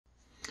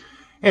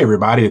Hey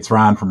everybody, it's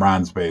Ron from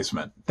Ron's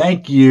Basement.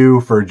 Thank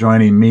you for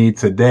joining me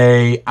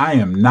today. I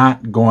am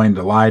not going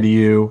to lie to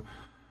you.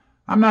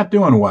 I'm not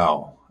doing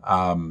well.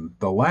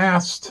 The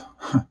last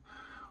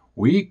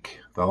week,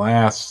 the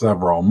last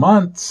several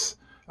months,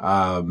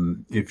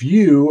 if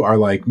you are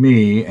like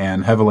me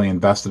and heavily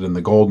invested in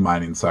the gold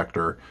mining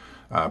sector,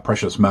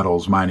 precious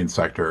metals mining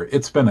sector,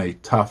 it's been a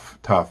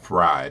tough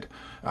ride.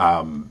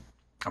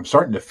 I'm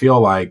starting to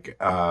feel like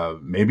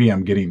maybe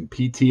I'm getting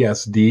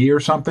PTSD or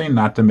something,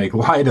 not to make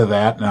light of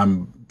that. And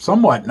I'm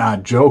somewhat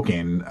not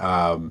joking.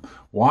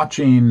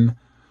 Watching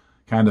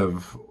kind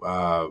of,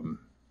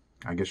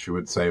 I guess you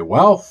would say,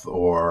 wealth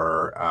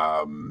or,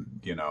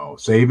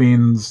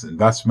 savings,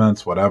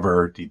 investments,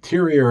 whatever,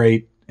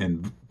 deteriorate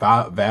in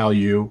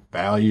value.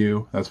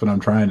 That's what I'm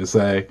trying to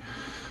say.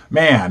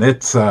 Man,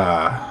 it's...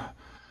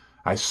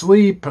 I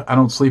sleep. I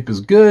don't sleep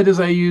as good as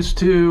I used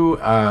to.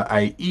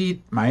 I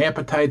eat. My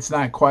appetite's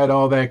not quite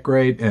all that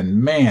great.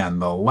 And man,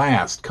 the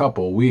last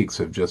couple weeks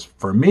have just,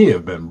 for me,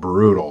 have been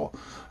brutal.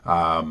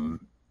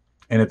 And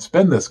it's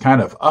been this kind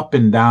of up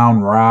and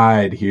down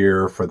ride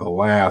here for the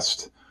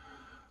last,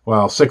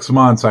 6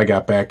 months. I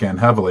got back in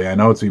heavily. I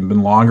know it's even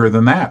been longer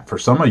than that for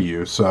some of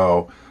you.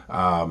 So,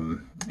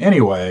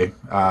 anyway,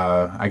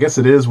 I guess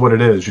it is what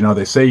it is. You know,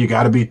 they say you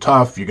got to be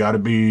tough. You got to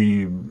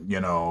be,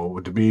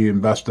 to be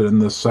invested in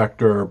this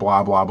sector,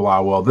 blah, blah,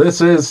 blah. Well,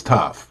 this is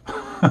tough.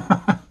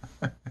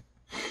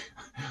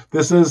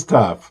 This is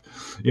tough.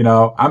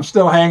 I'm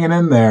still hanging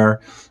in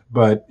there,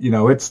 but,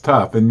 it's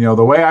tough. And,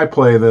 the way I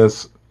play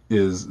this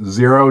is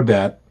zero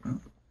debt,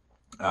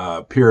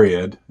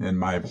 period, in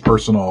my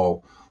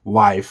personal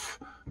life.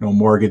 No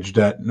mortgage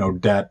debt, no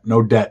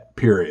debt,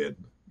 period.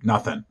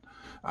 Nothing.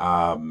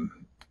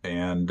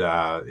 And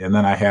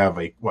then I have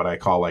what I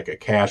call like a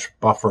cash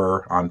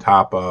buffer on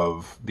top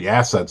of the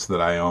assets that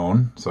I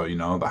own. So,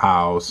 the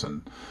house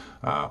and,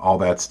 all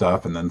that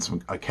stuff, and then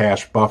a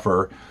cash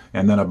buffer.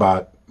 And then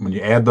when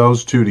you add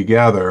those two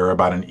together,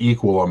 about an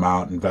equal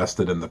amount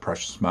invested in the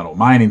precious metal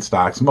mining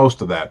stocks.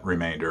 Most of that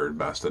remainder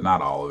invested,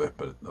 not all of it,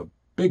 but a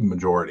big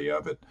majority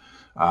of it.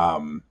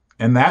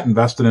 And that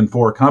invested in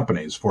 4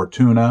 companies: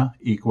 Fortuna,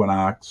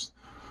 Equinox,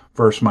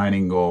 First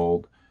Mining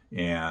Gold,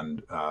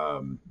 and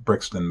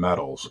Brixton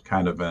Metals,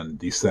 kind of in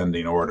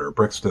descending order.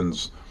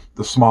 Brixton's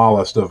the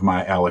smallest of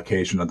my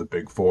allocation of the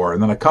big 4,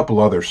 and then a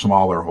couple other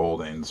smaller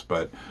holdings.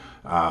 But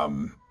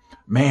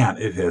man,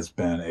 it has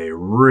been a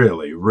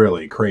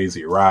really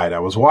crazy ride. I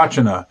was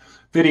watching a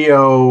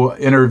video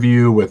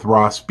interview with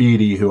Ross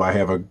Beatty, who I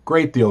have a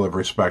great deal of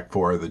respect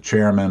for, the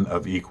chairman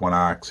of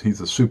Equinox.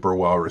 He's a super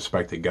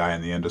well-respected guy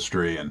in the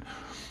industry, and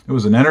it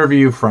was an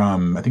interview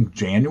from, I think,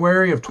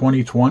 January of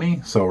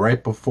 2020, so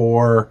right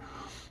before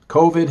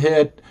COVID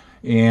hit,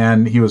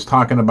 and he was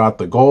talking about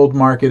the gold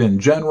market in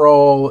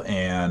general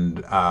and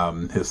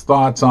his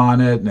thoughts on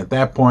it. And at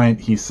that point,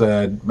 he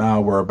said,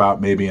 well, we're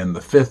about maybe in the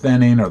 5th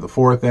inning or the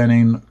 4th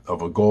inning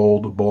of a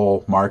gold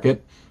bull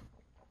market.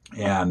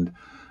 And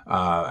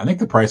I think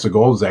the price of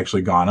gold has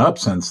actually gone up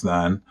since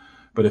then.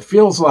 But it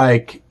feels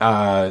like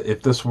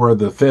if this were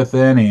the 5th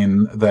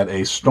inning, that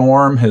a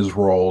storm has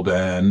rolled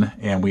in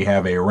and we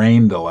have a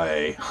rain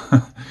delay.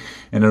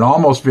 And it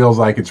almost feels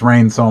like it's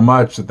rained so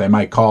much that they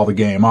might call the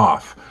game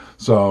off.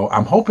 So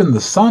I'm hoping the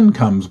sun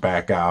comes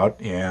back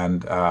out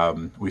and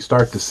we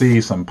start to see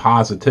some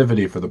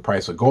positivity for the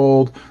price of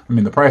gold. I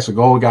mean, the price of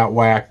gold got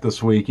whacked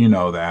this week. You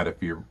know that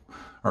if you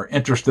are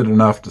interested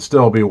enough to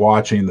still be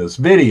watching this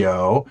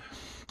video.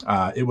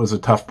 It was a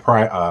tough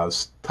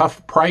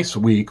price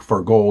week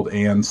for gold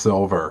and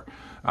silver.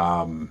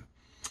 And,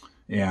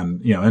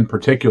 in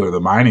particular,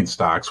 the mining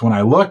stocks. When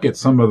I look at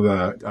some of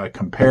the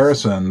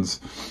comparisons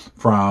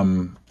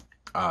from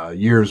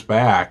years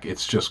back,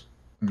 it's just,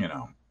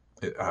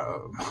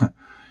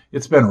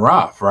 it's been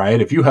rough, right?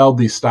 If you held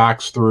these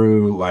stocks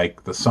through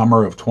like the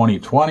summer of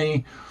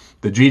 2020,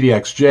 the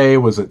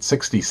GDXJ was at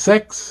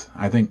 66.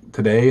 I think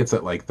today it's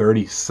at like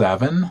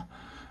 37.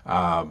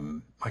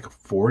 Like a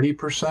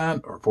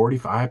 40% or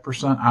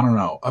 45%, I don't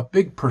know, a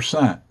big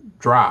percent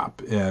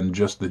drop in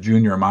just the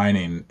junior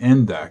mining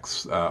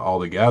index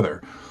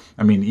altogether.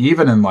 I mean,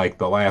 even in like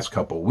the last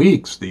couple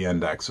weeks, the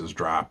index has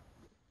dropped,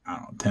 I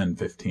don't know, 10,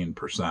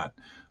 15%.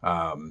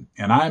 And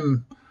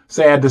I'm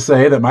sad to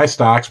say that my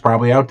stocks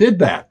probably outdid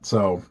that.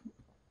 So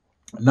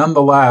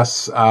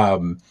nonetheless, about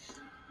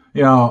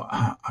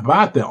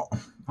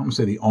I'm going to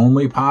say the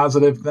only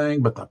positive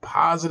thing, but the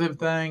positive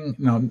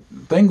thing,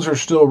 things are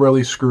still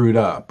really screwed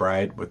up,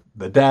 right? With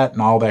the debt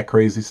and all that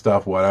crazy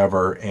stuff,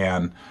 whatever.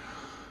 And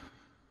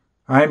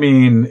I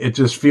mean, it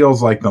just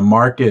feels like the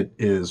market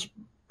is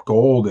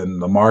gold and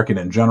the market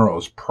in general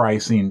is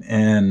pricing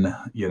in,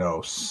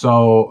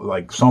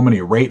 so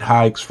many rate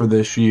hikes for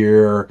this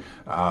year.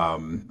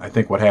 I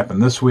think what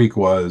happened this week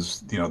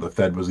was, the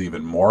Fed was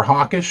even more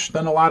hawkish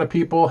than a lot of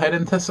people had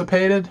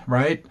anticipated,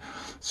 right?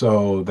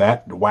 So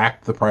that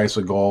whacked the price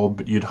of gold.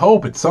 But you'd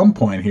hope at some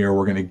point here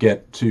we're going to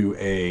get to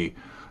a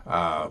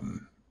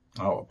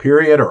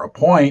period or a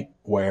point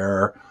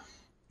where,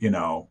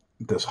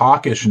 this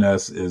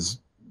hawkishness is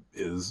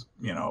is,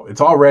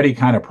 it's already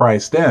kind of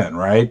priced in,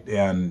 right?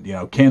 And,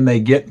 can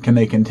they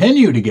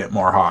continue to get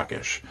more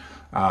hawkish?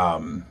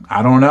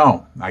 I don't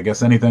know. I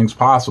guess anything's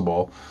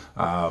possible.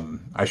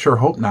 I sure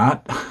hope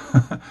not.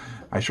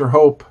 I sure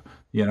hope,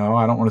 I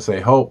don't want to say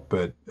hope,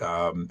 but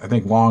I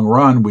think long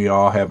run, we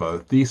all have a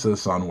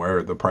thesis on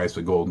where the price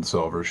of gold and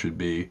silver should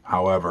be.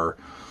 However,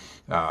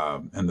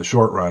 in the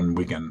short run,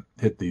 we can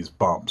hit these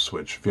bumps,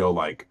 which feel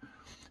like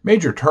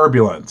major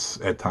turbulence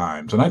at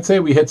times. And I'd say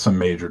we hit some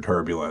major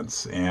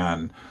turbulence.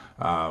 And,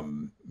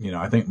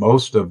 I think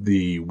most of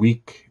the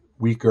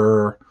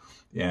weaker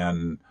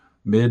and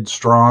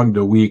mid-strong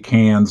to weak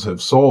hands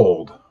have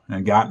sold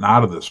and gotten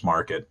out of this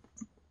market,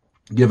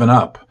 given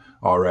up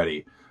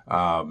already.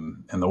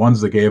 And the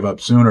ones that gave up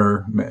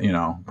sooner,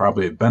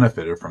 probably have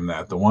benefited from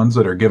that. The ones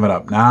that are giving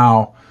up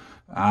now,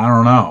 I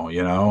don't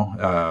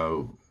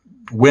know,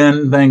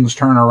 when things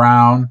turn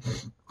around,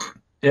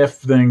 if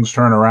things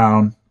turn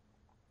around,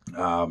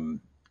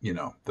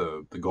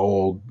 the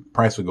gold,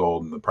 price of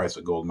gold and the price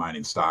of gold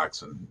mining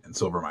stocks and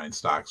silver mining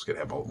stocks could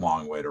have a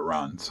long way to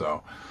run.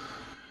 So,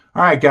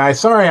 all right, guys,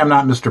 sorry I'm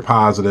not Mr.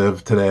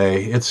 Positive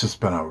today. It's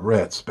just been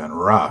it's been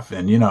rough.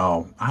 And,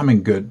 I'm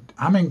in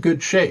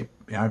good shape.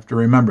 I have to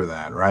remember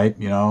that, right?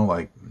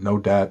 Like no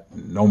debt,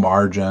 no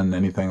margin,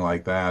 anything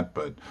like that.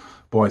 But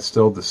boy,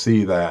 still to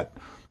see that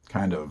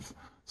kind of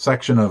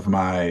section of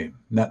my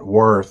net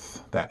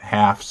worth, that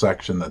half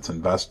section that's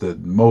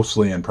invested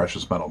mostly in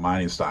precious metal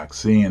mining stocks,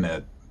 seeing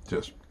it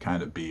just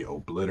kind of be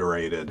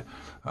obliterated,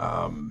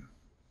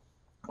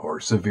 or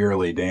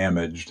severely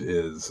damaged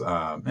is,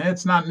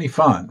 it's not any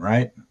fun,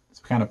 right? It's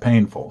kind of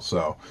painful.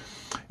 So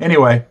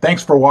anyway,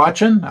 thanks for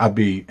watching. I'd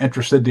be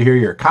interested to hear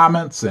your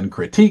comments and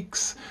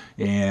critiques,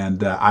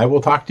 and I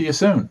will talk to you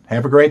soon.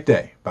 Have a great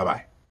day. Bye-bye.